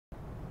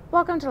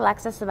Welcome to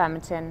Lexus of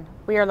Edmonton.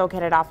 We are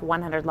located off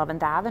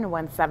 111th Ave and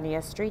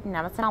 170th Street in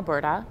Edmonton,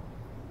 Alberta.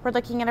 We're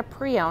looking at a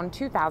pre-owned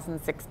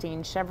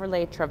 2016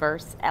 Chevrolet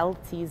Traverse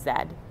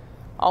LTZ.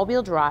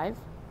 All-wheel drive,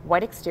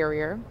 white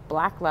exterior,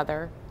 black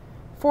leather,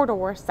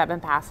 4-door,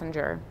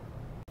 7-passenger.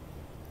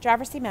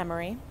 Driver seat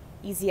memory,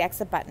 easy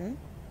exit button,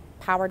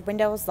 powered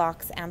windows,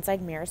 locks, and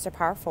side mirrors for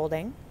power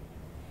folding,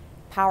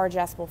 power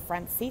adjustable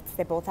front seats,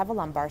 they both have a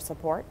lumbar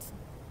support,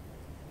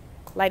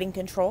 lighting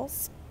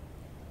controls,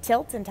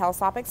 tilt and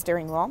telescopic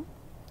steering wheel.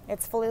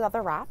 It's fully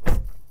leather wrapped,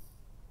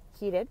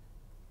 heated.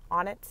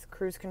 On it,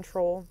 cruise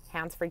control,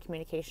 hands-free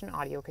communication,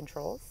 audio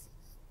controls.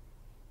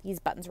 These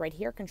buttons right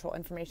here control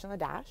information on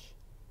the dash.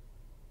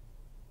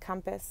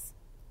 Compass,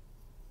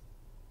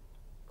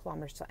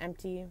 kilometers till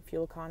empty,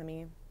 fuel economy.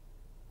 You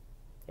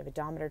have a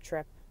odometer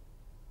trip.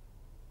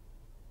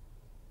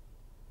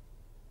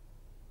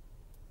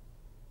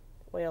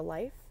 Oil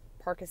life,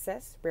 park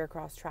assist, rear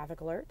cross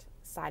traffic alert,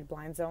 side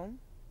blind zone,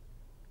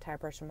 tire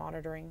pressure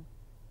monitoring,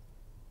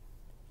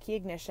 key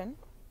ignition.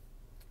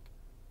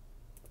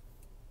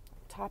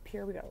 Top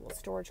here we got a little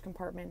storage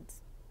compartment.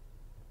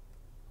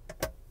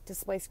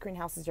 Display screen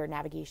houses your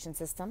navigation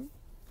system.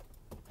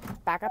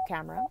 Backup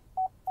camera.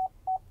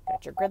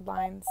 Got your grid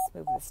lines,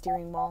 move the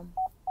steering wheel.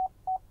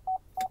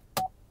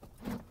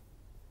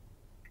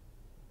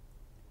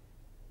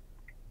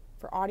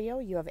 For audio,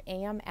 you have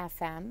AM,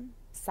 FM,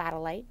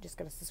 satellite, just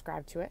got to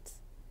subscribe to it.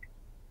 You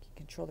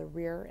can control the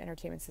rear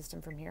entertainment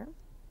system from here.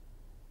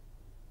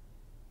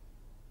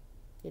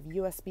 You have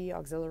USB,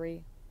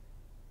 auxiliary,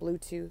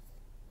 Bluetooth,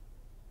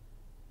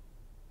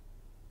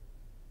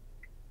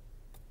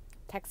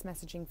 text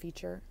messaging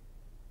feature,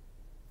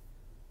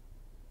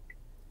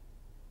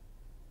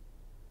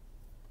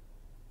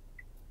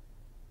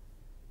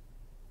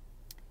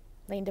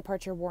 lane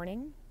departure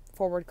warning,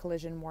 forward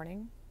collision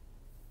warning,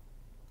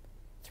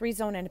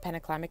 3-zone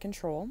independent climate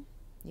control.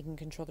 You can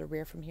control the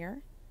rear from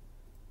here.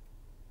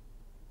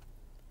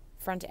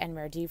 Front and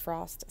rear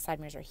defrost, side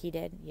mirrors are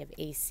heated. You have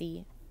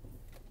AC.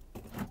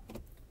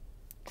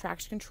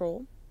 Traction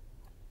control.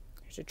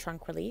 Here's your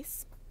trunk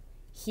release.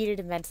 Heated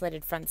and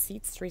ventilated front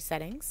seats, 3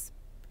 settings.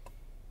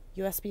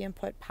 USB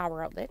input,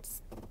 power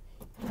outlets.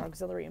 Our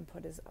auxiliary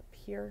input is up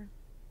here.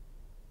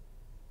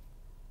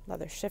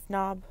 Leather shift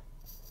knob.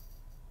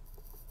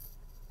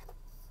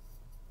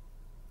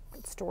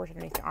 Storage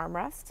underneath the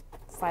armrest.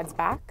 Slides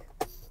back.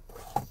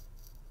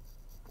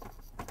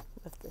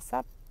 Lift this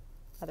up.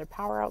 Another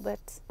power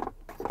outlet.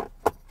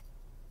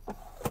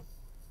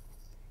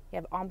 You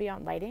have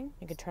ambient lighting.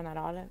 You can turn that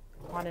on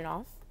and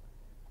off.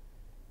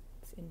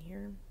 It's in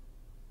here.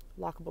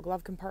 Lockable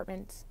glove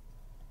compartment.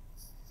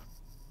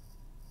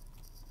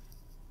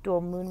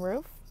 Dual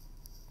moonroof.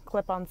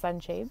 Clip-on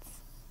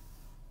sunshades.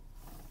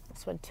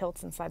 This one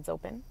tilts and slides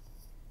open.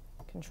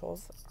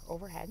 Controls are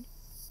overhead.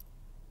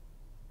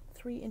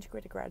 3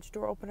 integrated garage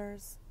door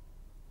openers.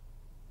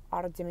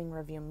 Auto-dimming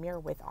rearview mirror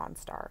with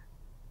OnStar.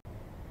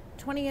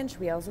 20-inch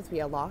wheels with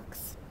wheel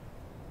locks.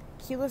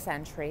 Keyless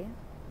entry.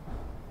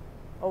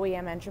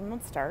 OEM engine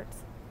mode start.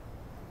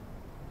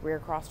 Rear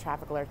cross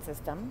traffic alert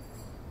system.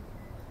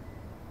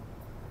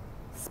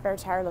 Spare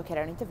tire located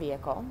underneath the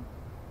vehicle.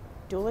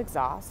 Dual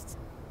exhaust.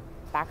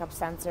 Backup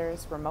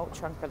sensors. Remote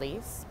trunk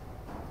release.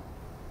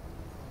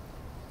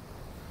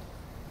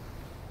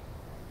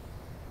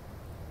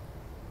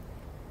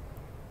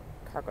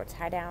 Cargo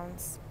tie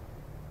downs.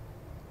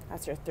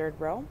 That's your 3rd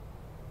row.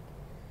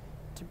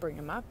 To bring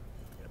them up,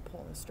 you're going to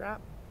pull the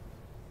strap.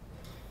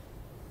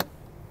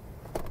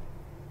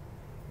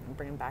 And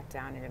bring them back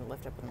down. You're going to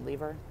lift up with the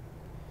lever.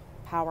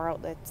 Power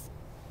outlets.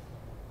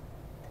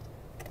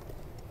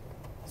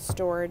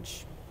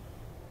 Storage.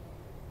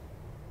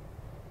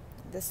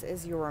 This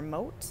is your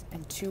remote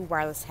and 2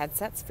 wireless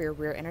headsets for your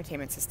rear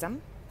entertainment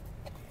system.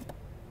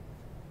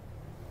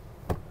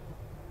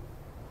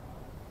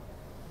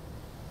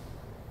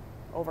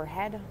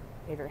 Overhead,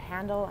 you have your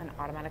handle and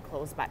automatic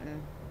close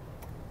button.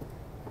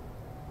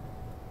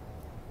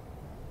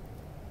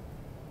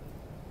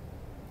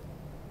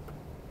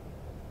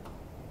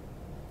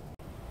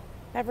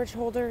 Beverage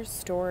holders,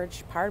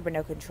 storage, powered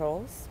window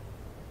controls,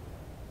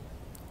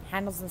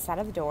 handles inside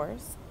of the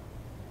doors,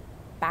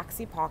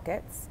 backseat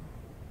pockets,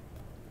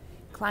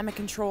 climate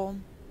control,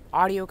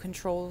 audio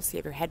controls, you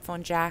have your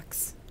headphone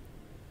jacks,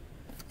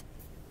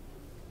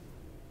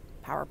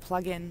 power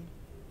plug-in,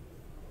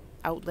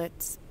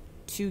 outlets,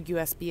 2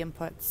 USB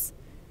inputs,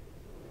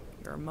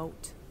 your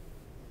remote,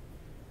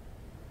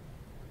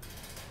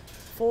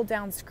 fold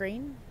down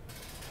screen,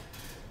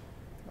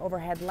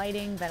 overhead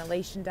lighting,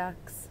 ventilation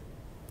ducts,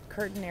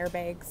 curtain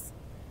airbags.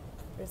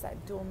 There's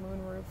that dual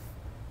moonroof,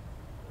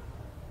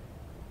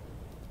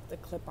 the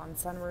clip-on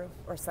sunroof,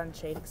 or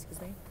sunshade,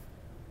 excuse me.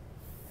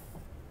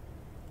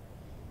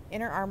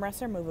 Inner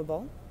armrests are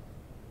movable.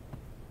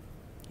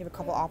 You have a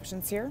couple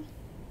options here.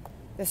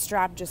 The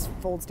strap just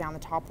folds down the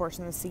top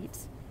portion of the seat.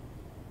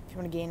 If you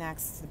want to gain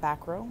access to the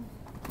back row,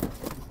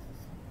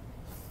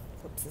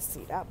 flips the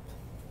seat up.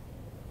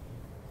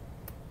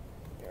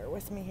 Bear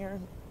with me here.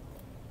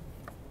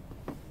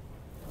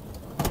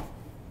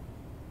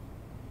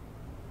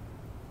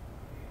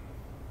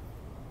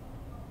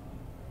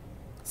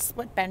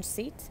 split bench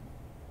seat.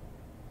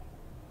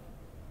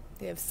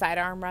 They have side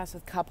armrests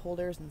with cup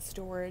holders and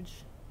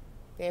storage.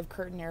 They have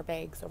curtain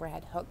airbags,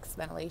 overhead hooks,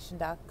 ventilation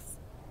ducts.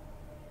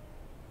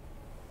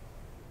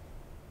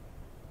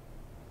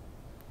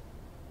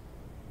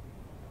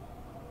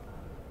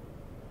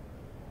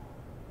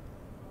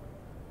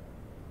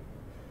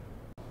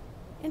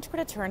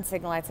 Integrated turn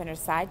signal lights under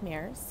side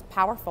mirrors,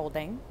 power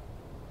folding,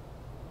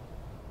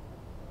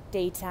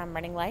 daytime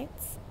running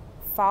lights,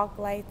 fog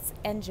lights,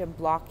 engine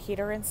block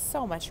heater, and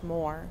so much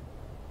more.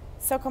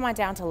 So come on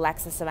down to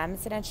Lexus of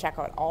Edmonton and check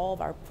out all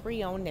of our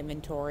pre-owned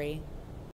inventory.